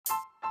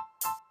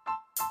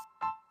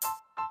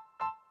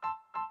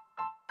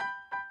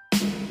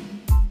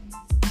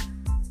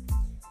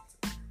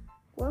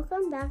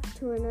back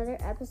to another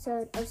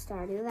episode of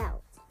Stardew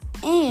Valley.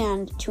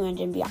 And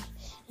 200 and Beyond.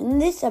 In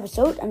this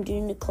episode, I'm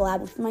doing a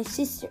collab with my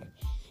sister.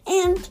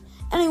 And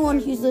anyone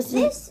who's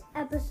listening... This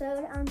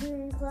episode, I'm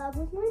doing a collab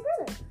with my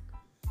brother.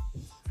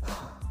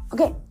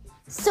 Okay,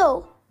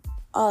 so,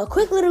 a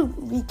quick little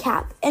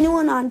recap.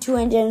 Anyone on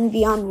 200 and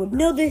Beyond would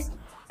know this,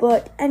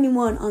 but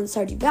anyone on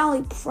Stardew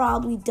Valley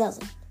probably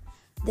doesn't.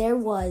 There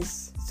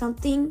was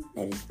something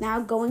that is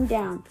now going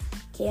down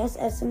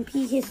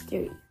Csmp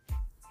history.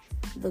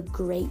 The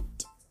Great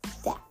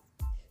Theft.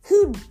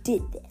 Who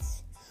did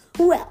this?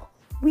 Well,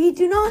 we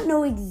do not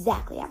know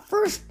exactly. At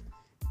first,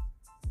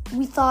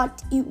 we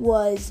thought it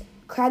was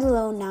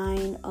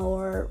Craggle09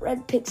 or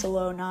Red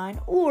Pixel 09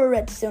 or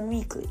Redstone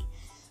Weekly.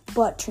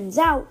 But turns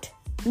out,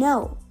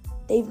 no,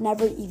 they've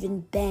never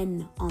even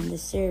been on the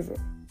server.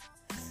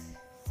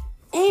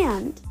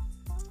 And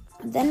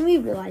then we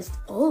realized,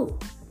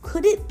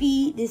 could it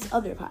be this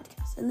other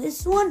podcast? And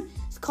this one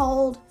is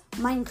called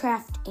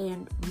Minecraft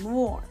and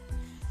More.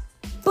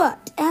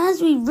 But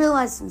as we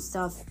realized some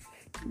stuff,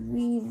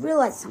 we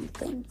realized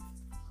something.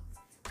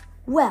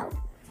 Well,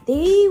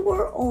 they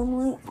were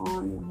only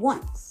on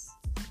once.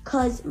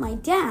 Because my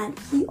dad,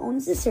 he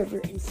owns the server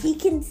and he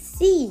can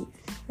see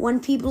when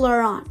people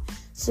are on.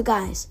 So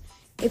guys,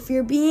 if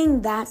you're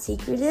being that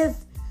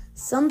secretive,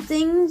 some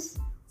things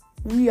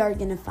we are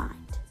going to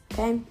find.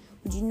 Okay?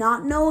 We do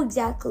not know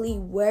exactly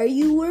where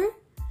you were,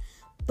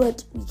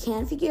 but we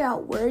can figure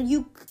out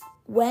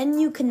when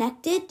you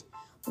connected,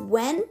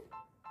 when,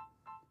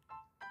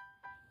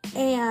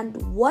 and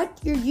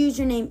what your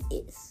username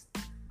is.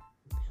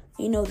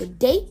 You know the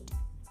date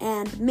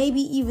and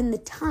maybe even the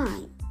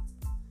time.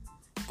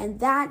 And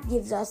that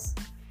gives us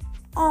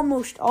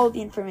almost all the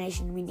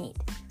information we need.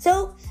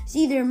 So, it's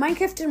either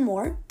Minecraft or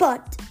More,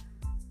 but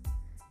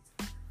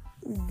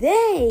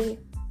they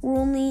were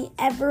only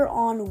ever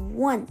on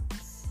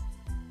once.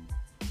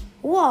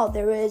 While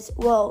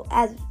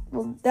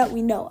that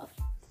we know of.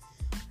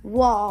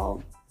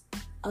 While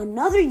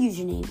another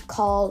username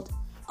called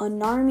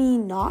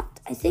Anarmy Not,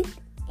 I think.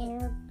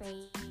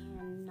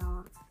 Airbane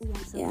Not.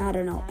 Yeah, I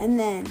don't know. And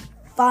then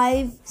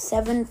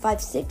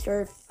 5756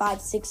 or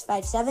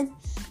 5657,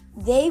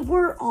 they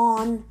were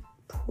on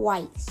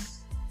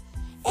twice.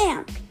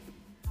 And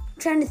I'm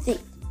trying to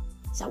think,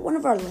 is that one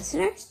of our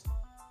listeners?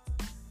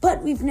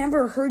 But we've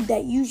never heard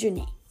that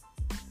username.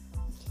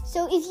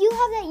 So if you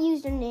have that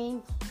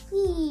username,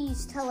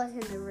 please tell us in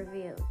the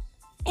reviews.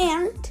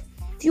 And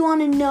if you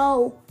want to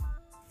know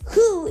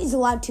who is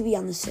allowed to be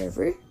on the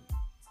server,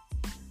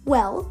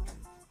 well,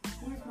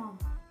 Where's Mom?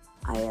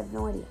 I have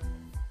no idea.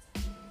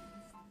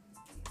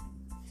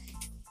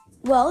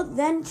 Well,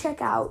 then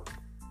check out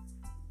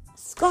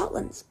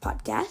Scotland's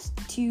podcast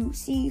to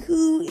see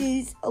who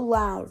is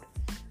allowed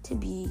to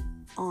be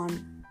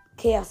on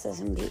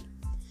Csmp.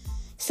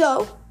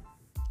 So,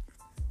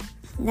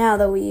 now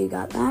that we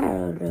got that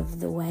out of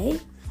the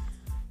way,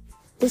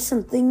 there's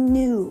something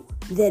new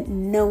that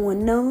no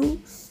one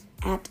knows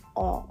at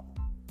all.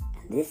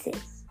 And this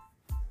is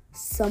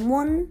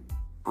someone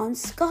on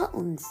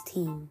Scotland's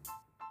team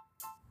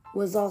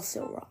was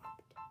also robbed.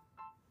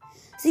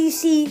 So you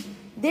see,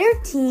 their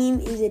team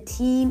is a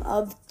team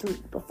of 3.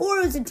 Before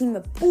it was a team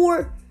of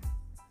 4,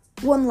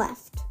 1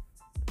 left.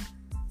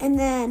 And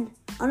then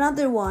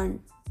another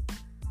one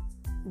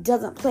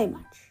doesn't play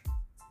much.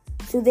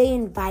 So they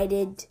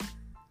invited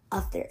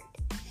a 3rd.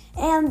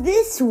 And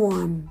this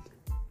one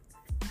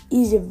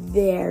is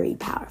very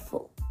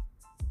powerful.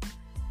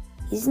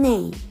 His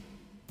name,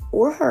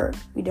 or her,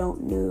 we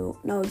don't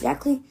know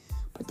exactly,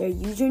 but their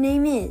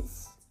username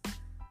is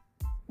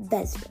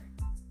Bezver.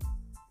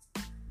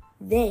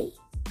 They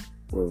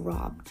were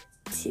robbed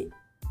too.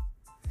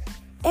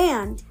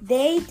 And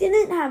they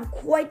didn't have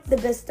quite the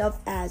best stuff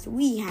as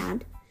we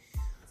had,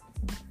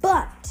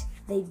 but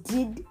they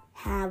did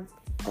have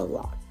a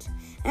lot.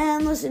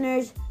 And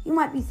listeners, you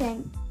might be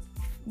saying,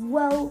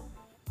 well,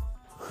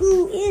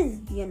 who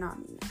is the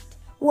Anonymous?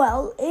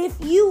 Well,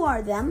 if you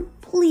are them,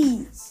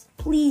 please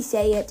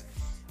say it.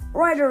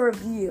 Write a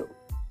review.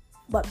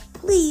 But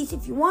please,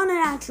 if you want to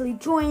actually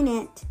join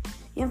it,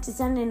 you have to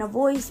send in a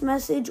voice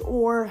message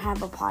or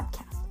have a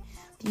podcast.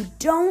 If you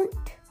don't,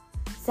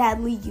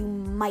 sadly, you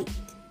might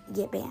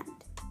get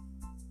banned.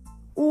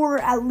 Or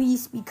at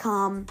least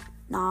become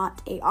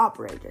not an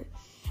operator.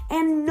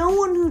 And no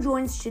one who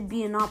joins should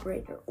be an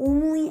operator.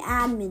 Only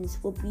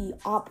admins will be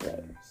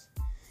operators.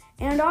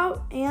 And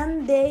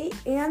the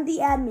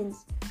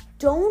admins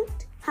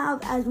don't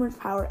have as much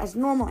power as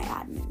normal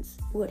admins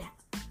would have.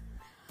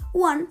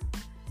 One,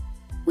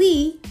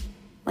 we,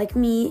 like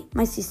me,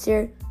 my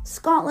sister,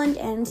 Scotland,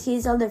 and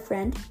his other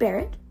friend,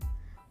 Barrett,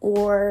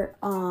 or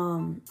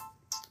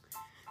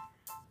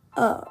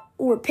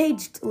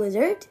Paged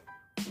Lizard,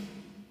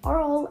 are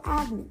all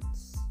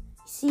admins.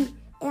 See,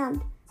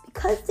 and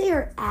because they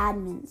are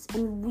admins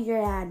and we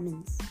are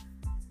admins,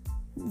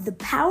 the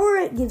power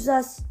it gives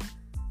us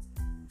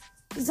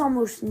is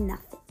almost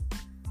nothing.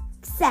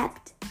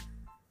 Except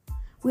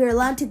we are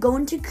allowed to go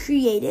into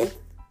creative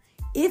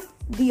if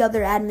the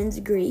other admins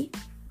agree,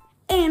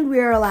 and we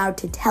are allowed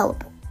to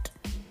teleport.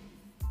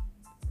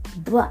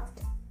 But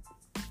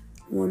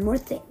one more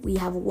thing. We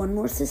have one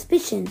more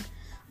suspicion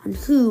on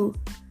who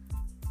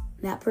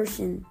that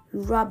person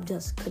who robbed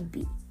us could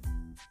be.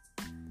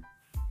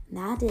 And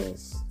that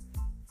is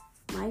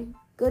my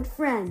good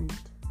friend,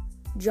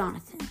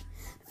 Jonathan.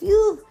 If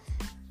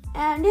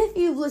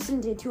you've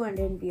listened to 200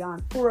 and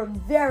Beyond for a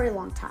very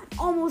long time,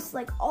 almost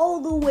like all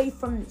the way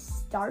from the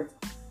start,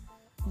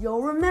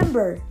 you'll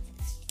remember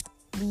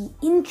the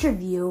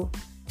interview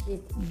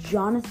with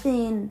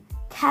Jonathan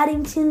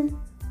Caddington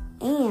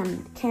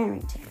and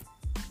Carrington.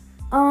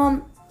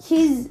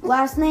 His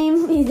last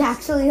name is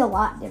actually a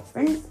lot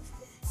different.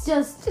 It's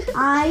just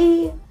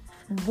I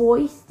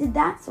did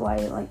that, so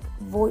I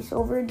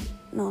voiceovered.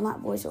 No,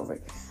 not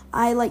voiceovered.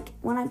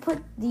 When I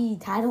put the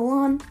title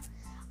on,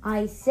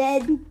 I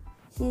said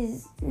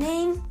his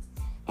name,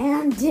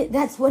 and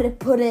that's what it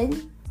put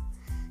in.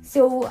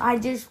 So I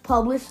just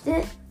published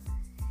it,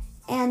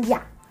 and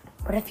yeah.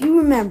 But if you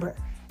remember,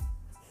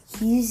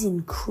 he's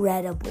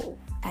incredible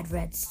at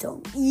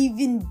Redstone,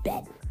 even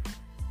better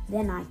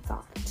than I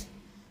thought.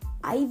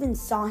 I even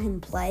saw him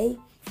play.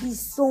 He's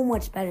so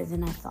much better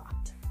than I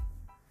thought.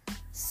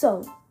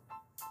 So,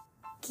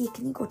 Kia,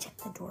 can you go check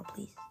the door,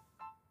 please?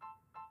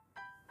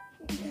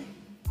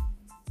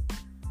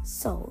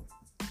 So,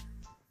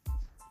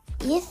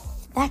 if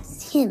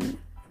that's him,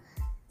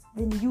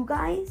 then you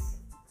guys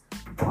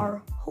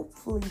are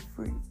hopefully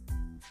free.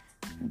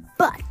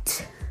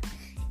 But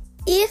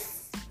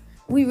if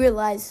we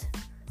realize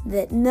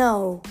that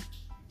no,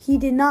 he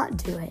did not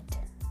do it,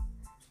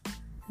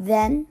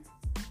 then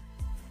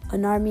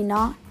an army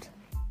not,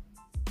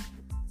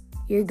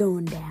 you're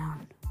going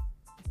down.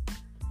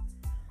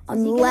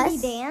 Unless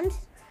is he gonna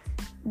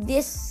be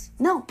banned?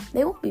 No,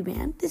 they won't be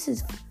banned. This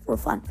is for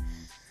fun.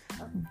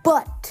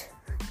 But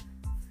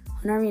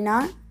an army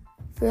not,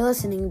 if you're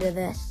listening to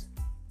this,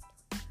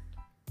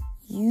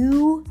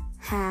 you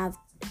have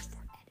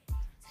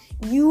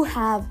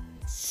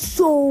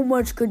so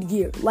much good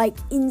gear, like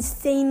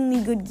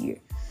insanely good gear.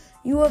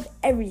 You have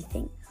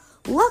everything.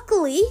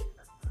 Luckily,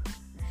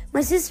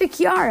 my sister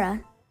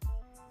Kiara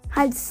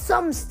had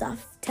some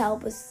stuff to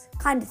help us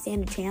kind of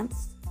stand a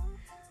chance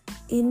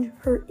in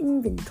her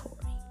inventory.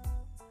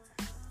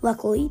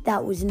 Luckily,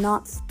 that was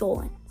not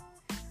stolen.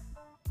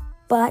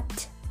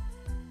 But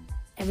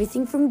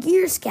everything from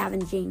gear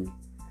scavenging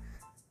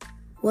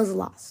was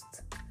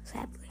lost,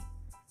 sadly.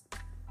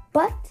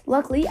 But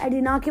luckily, I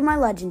did not get my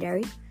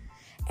legendary,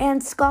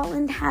 and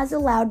Scotland has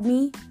allowed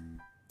me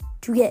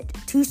to get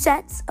 2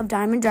 sets of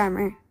diamond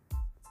armor,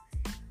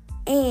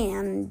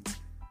 and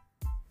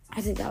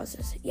I think that was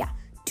just it. Yeah,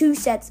 2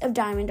 sets of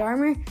diamond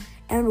armor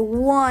and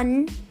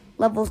 1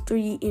 level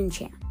 3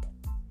 enchant.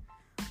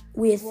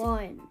 With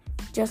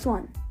just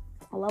one.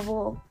 A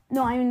level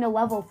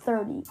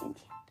 30 enchant.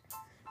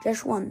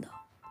 Just 1 though.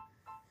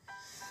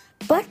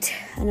 But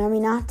an army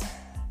not,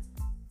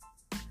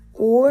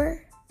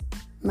 or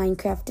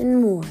Minecraft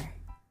and more,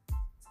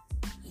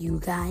 you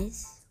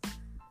guys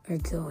are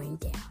going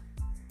down.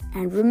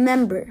 And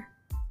remember,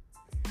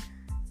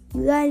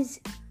 you guys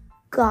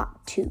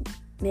got to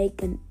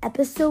make an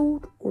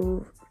episode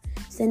or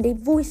send a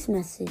voice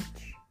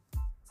message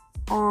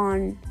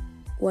on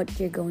what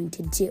you're going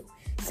to do.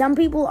 Some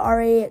people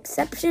are an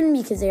exception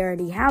because they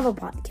already have a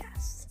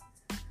podcast.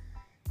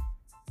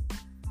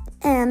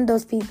 And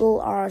those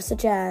people are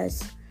such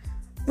as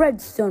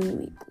Redstone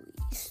Weekly,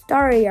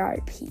 Starry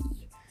RP,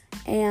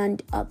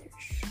 and others.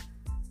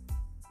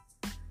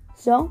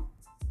 So,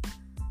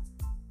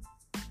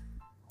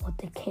 let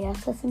the Chaos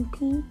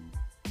Csmp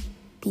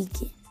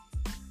begin.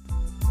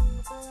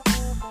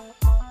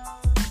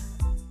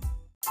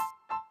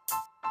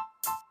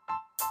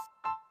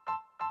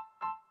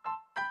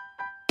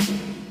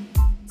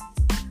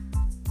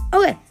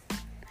 Okay,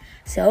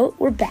 so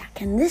we're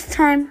back, and this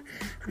time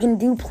we're going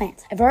to do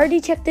plants. I've already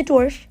checked the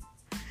doors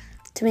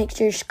to make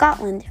sure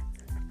Scotland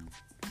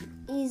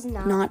is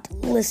not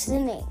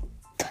listening.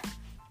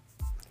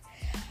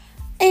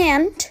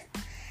 And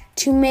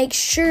to make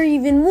sure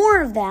even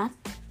more of that,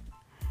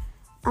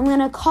 I'm going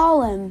to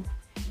call him,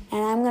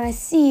 and I'm going to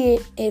see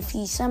if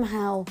he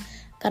somehow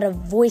got a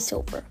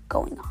voiceover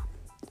going on.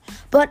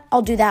 But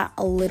I'll do that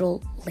a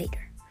little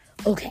later.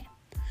 Okay,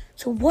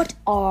 so what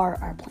are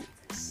our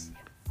plans?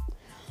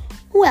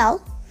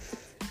 Well,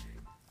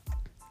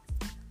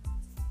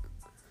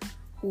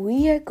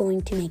 we are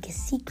going to make a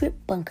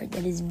secret bunker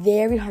that is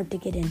very hard to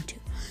get into.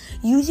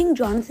 Using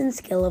Jonathan's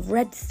skill of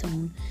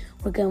redstone,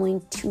 we're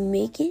going to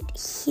make it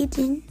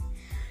hidden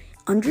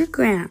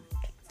underground.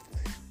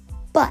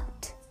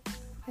 But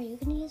are you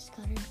going to use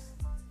Cutter's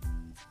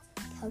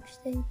couch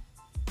thing?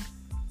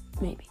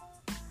 Maybe.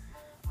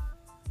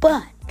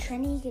 But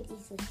Then you could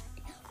easily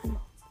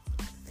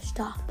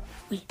stop.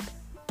 Wait.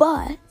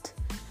 But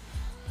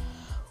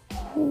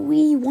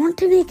we want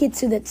to make it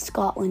so that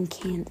Scotland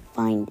can't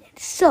find it.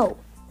 So,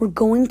 we're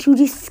going to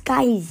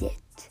disguise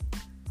it.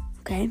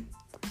 Okay?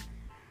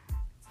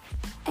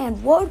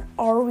 And what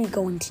are we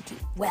going to do?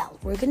 Well,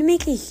 we're going to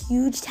make a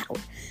huge tower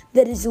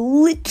that is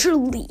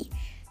literally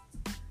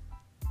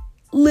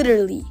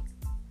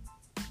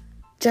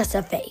just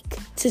a fake.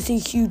 It's just a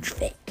huge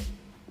fake.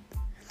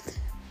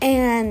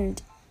 And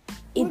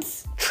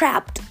it's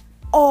trapped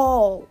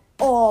all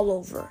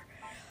over.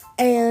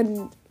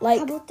 And like...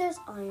 How about those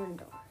iron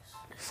doors?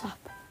 Stop.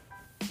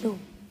 No.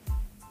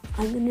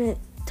 I'm going to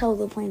tell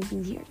the plans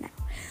in here now.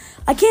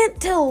 I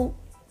can't tell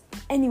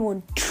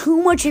anyone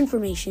too much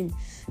information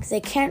because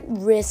I can't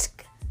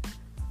risk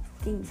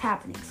things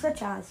happening,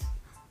 such as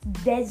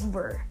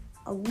Vesver,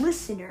 a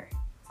listener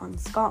on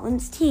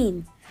Scotland's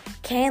team,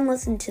 can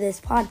listen to this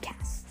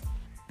podcast.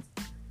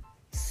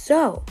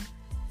 So,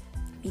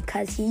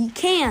 because he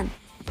can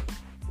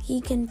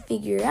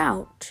figure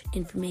out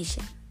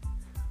information.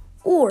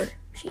 Or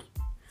she.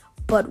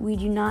 But we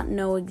do not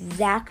know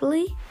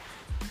exactly.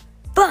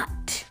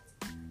 But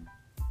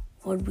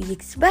what we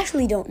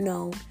especially don't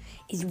know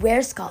is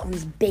where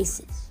Scotland's base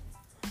is.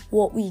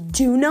 What we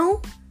do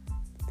know,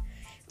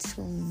 it's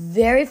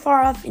very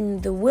far off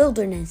in the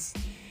wilderness.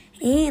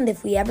 And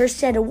if we ever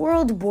set a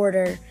world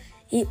border,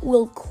 it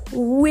will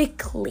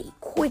quickly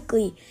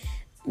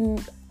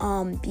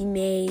be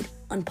made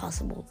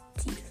impossible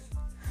to use.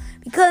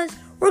 Because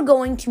we're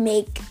going to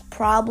make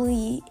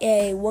probably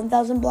a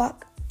 1,000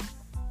 block,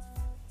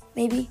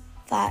 maybe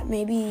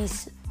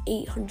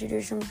 800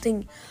 or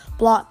something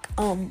block.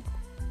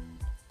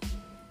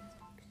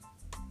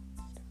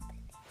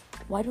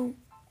 Why don't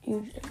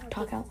you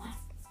talk out loud?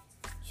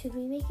 Should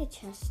we make a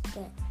chest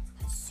that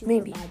has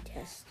super bad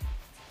chest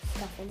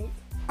stuff in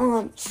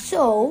it?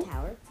 So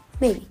Tower?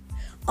 maybe.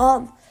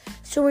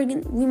 So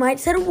we might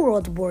set a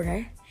world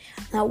border.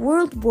 That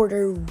world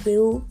border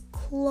will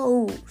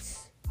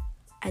close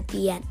at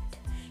the end.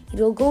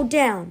 It'll go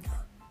down.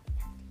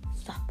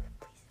 Stop,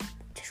 please.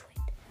 Just wait.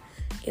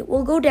 It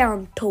will go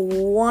down to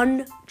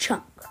one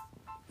chunk.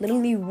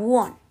 Literally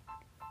one.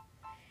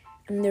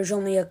 And there's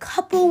only a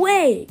couple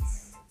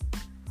ways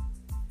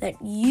that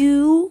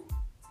you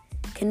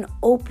can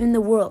open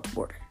the world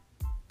border.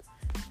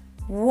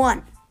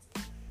 One.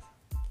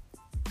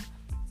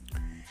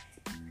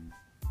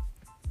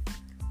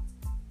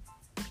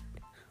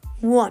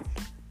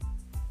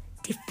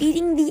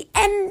 Defeating the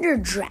Ender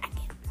Dragon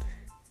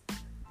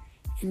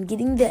and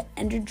getting the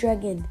Ender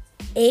Dragon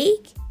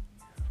egg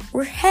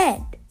or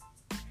head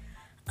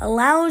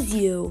allows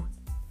you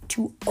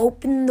to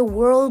open the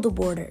world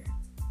border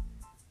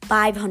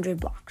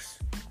 500 blocks.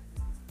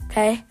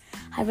 Okay?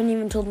 I haven't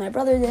even told my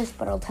brother this,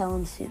 but I'll tell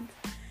him soon.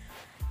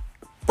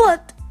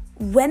 But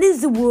when is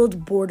the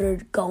world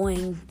border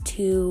going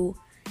to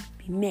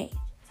be made?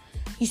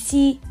 You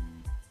see,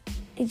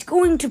 it's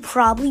going to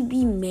probably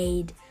be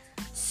made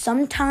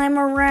sometime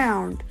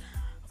around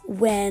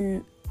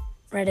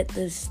right at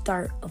the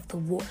start of the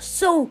war.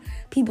 So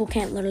people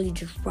can't literally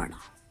just run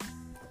off.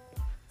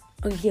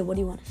 Okay, what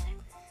do you want to say?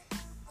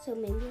 So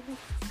maybe with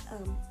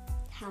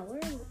tower,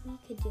 what we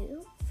could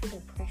do for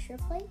the pressure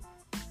plate,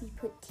 we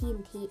put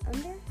TNT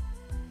under.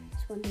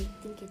 So when they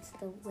think it's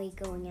the way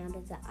going out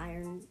of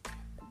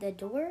the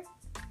door,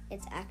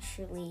 it's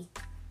actually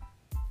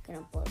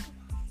gonna blow them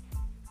off.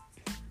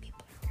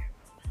 People are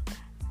careful about that.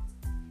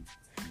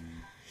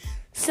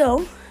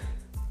 So,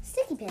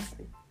 sticky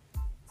piston.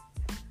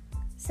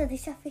 So they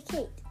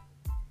suffocate.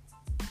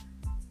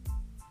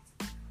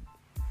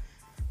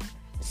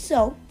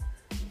 So,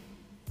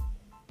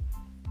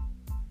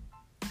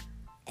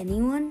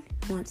 anyone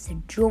who wants to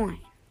join.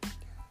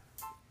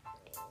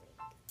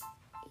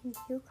 In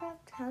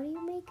Hillcraft, how do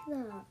you make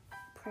the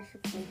pressure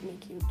plate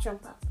make you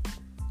jump up?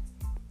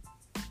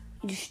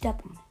 You just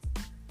step on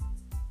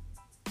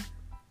it.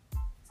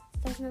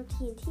 There's no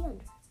TNT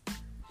under.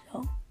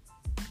 So?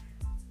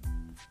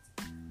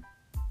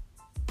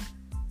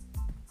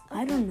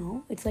 I don't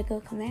know. It's like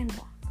a command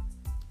block.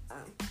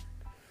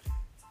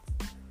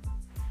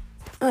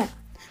 Okay.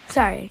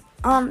 Sorry.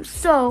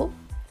 So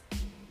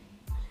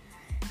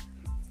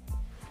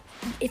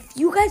if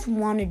you guys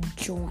want to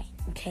join,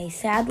 okay,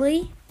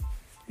 sadly,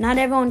 not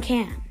everyone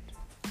can.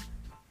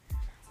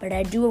 But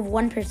I do have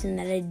one person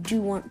that I do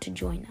want to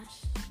join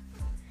us.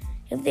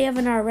 If they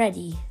haven't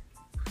already.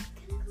 I'm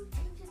gonna go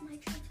change my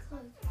church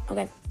clothes.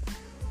 Okay.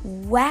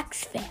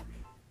 Wax Fam,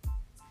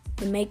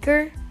 the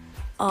maker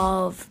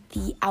of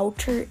the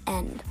outer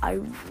end.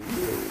 I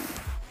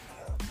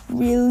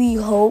really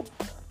hope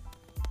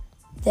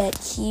that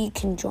he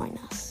can join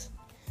us.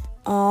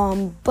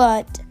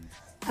 But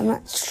I'm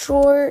not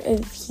sure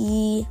if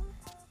he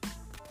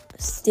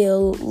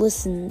still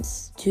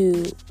listens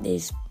to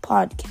this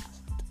podcast.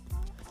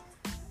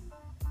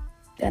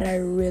 But I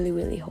really,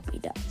 really hope he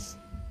does.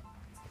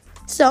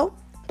 So,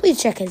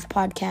 please check his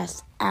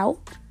podcast out.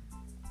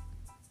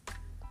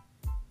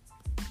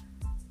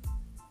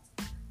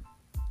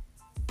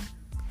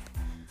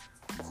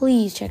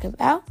 Please check it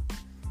out.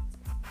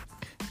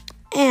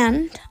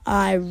 And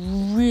I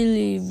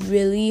really,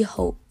 really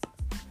hope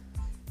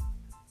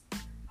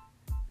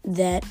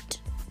that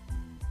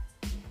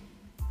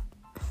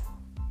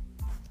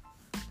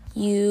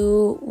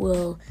you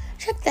will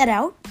check that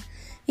out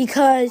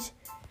because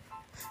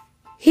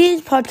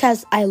his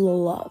podcast I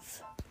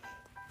love.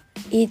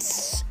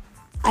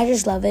 I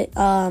just love it.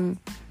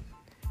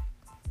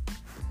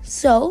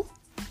 So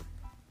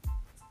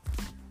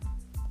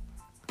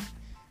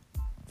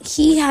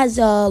he has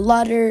a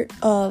lot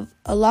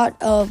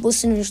of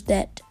listeners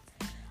that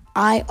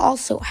I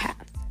also have.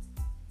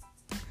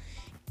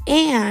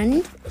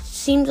 And it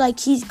seems like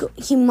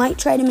he might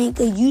try to make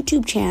a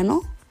YouTube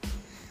channel.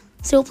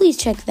 So please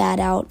check that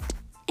out.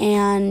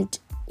 And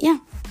yeah.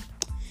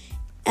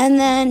 And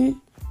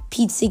then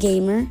Pizza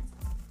Gamer.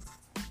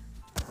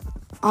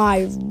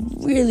 I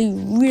really,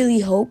 really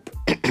hope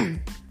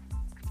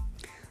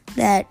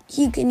that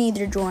he can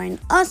either join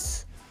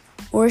us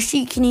or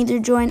she can either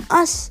join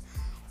us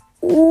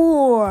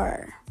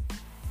or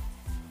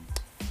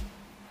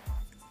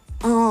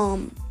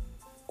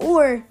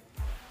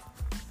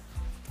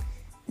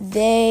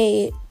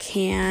they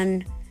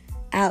can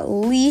at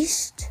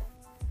least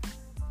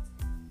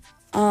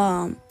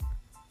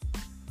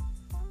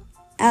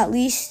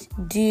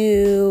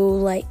do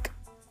like,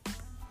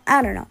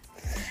 I don't know,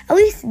 at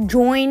least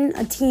join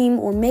a team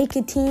or make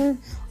a team.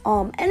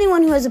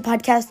 Anyone who has a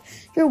podcast,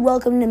 you're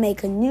welcome to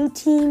make a new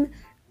team,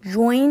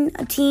 join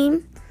a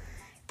team.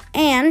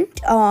 And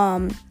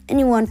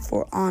anyone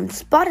on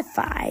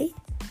Spotify,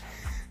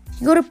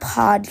 you go to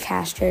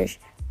podcasters,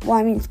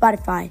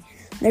 Spotify,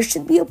 there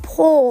should be a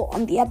poll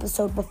on the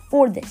episode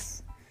before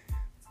this,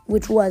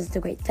 which was the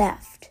Great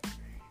Theft.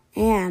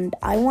 And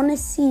I want to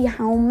see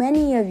how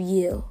many of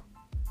you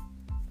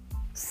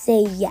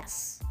say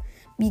yes,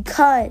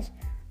 because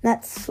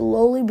that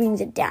slowly brings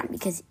it down.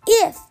 Because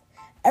if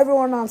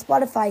everyone on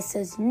Spotify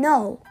says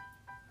no,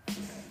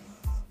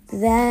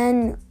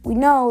 then we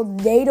know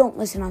they don't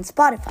listen on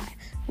Spotify,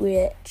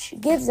 which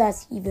gives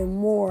us even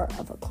more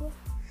of a clue.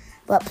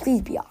 But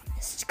please be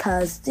honest,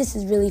 because this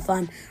is really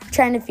fun. We're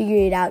trying to figure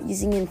it out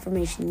using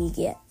information we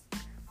get.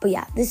 But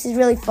yeah, this is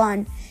really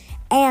fun.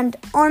 And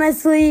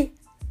honestly,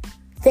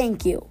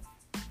 thank you.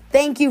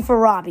 Thank you for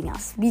robbing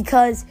us,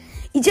 because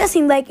it just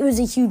seemed like it was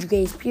a huge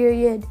grace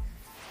period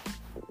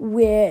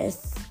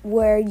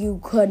where you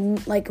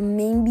could, like,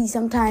 maybe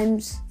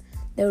sometimes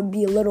there would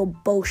be a little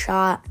bow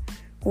shot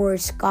or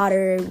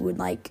Scotter would,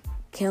 like,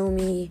 kill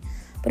me.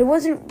 But it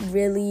wasn't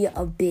really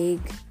a big,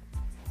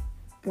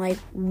 like,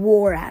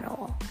 war at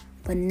all.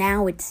 But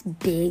now it's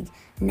big.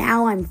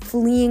 Now I'm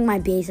fleeing my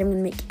base. I'm going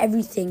to make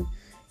everything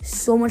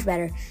so much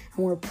better.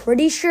 And we're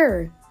pretty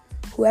sure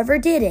whoever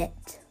did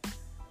it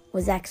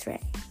was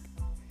X-Ray.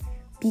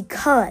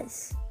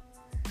 Because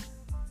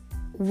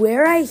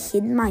where I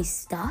hid my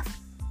stuff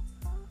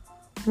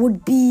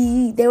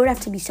they would have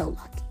to be so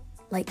lucky.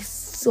 Like,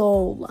 so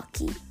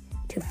lucky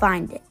to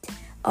find it.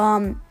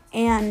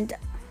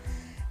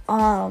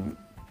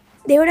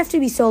 They would have to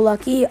be so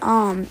lucky.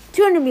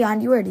 200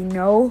 Beyond, you already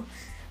know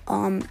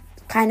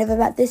kind of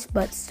about this,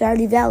 but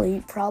Stardew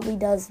Valley probably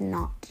does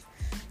not.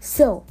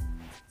 So,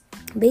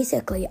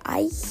 basically,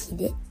 I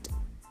hid it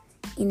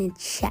in a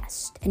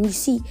chest. And you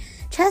see,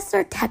 chests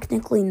are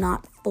technically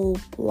not full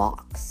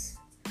blocks.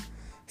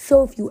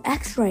 So, if you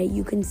X-ray,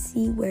 you can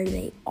see where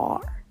they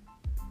are.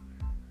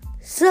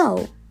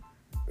 So,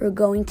 we're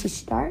going to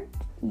start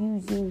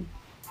using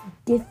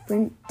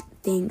different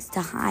things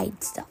to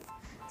hide stuff,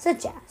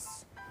 such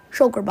as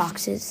shulker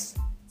boxes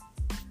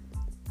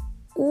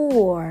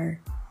or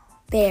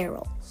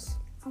barrels.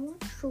 I want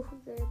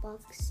shulker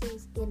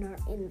boxes in our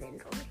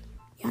inventory.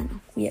 Yeah, I know.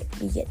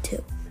 We get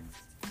 2.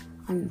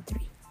 I'm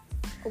 3.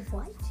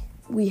 What?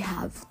 We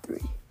have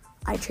 3.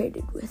 I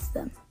traded with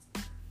them,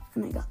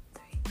 and I got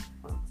 3.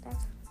 Oh,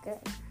 that's good.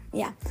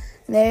 Yeah,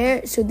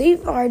 so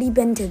they've already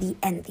been to the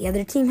end. The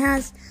other team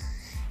has,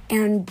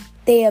 and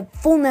they have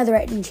full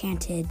netherite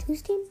enchanted.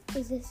 Whose team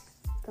is this?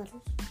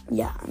 Gutters?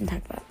 Yeah, I'm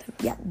talking about them.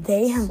 Yeah,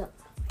 they have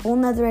full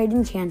netherite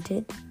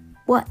enchanted.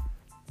 What?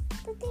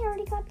 But they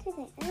already got to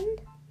the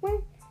end. Where?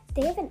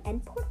 They have an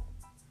end portal?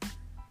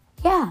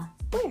 Yeah.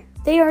 Where?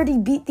 They already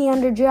beat the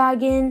Ender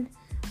Dragon.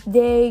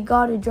 They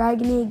got a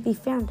dragon egg. They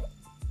found it.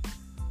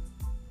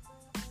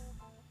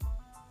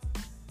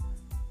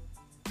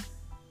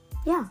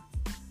 Yeah.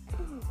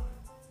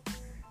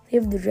 They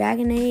have the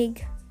dragon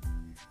egg.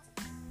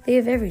 They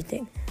have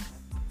everything.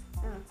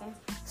 Okay.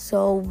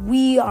 So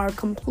we are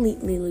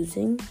completely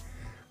losing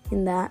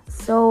in that.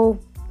 So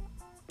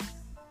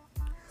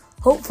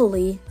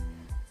hopefully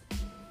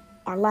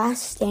our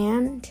last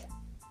stand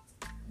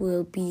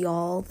will be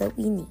all that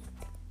we need.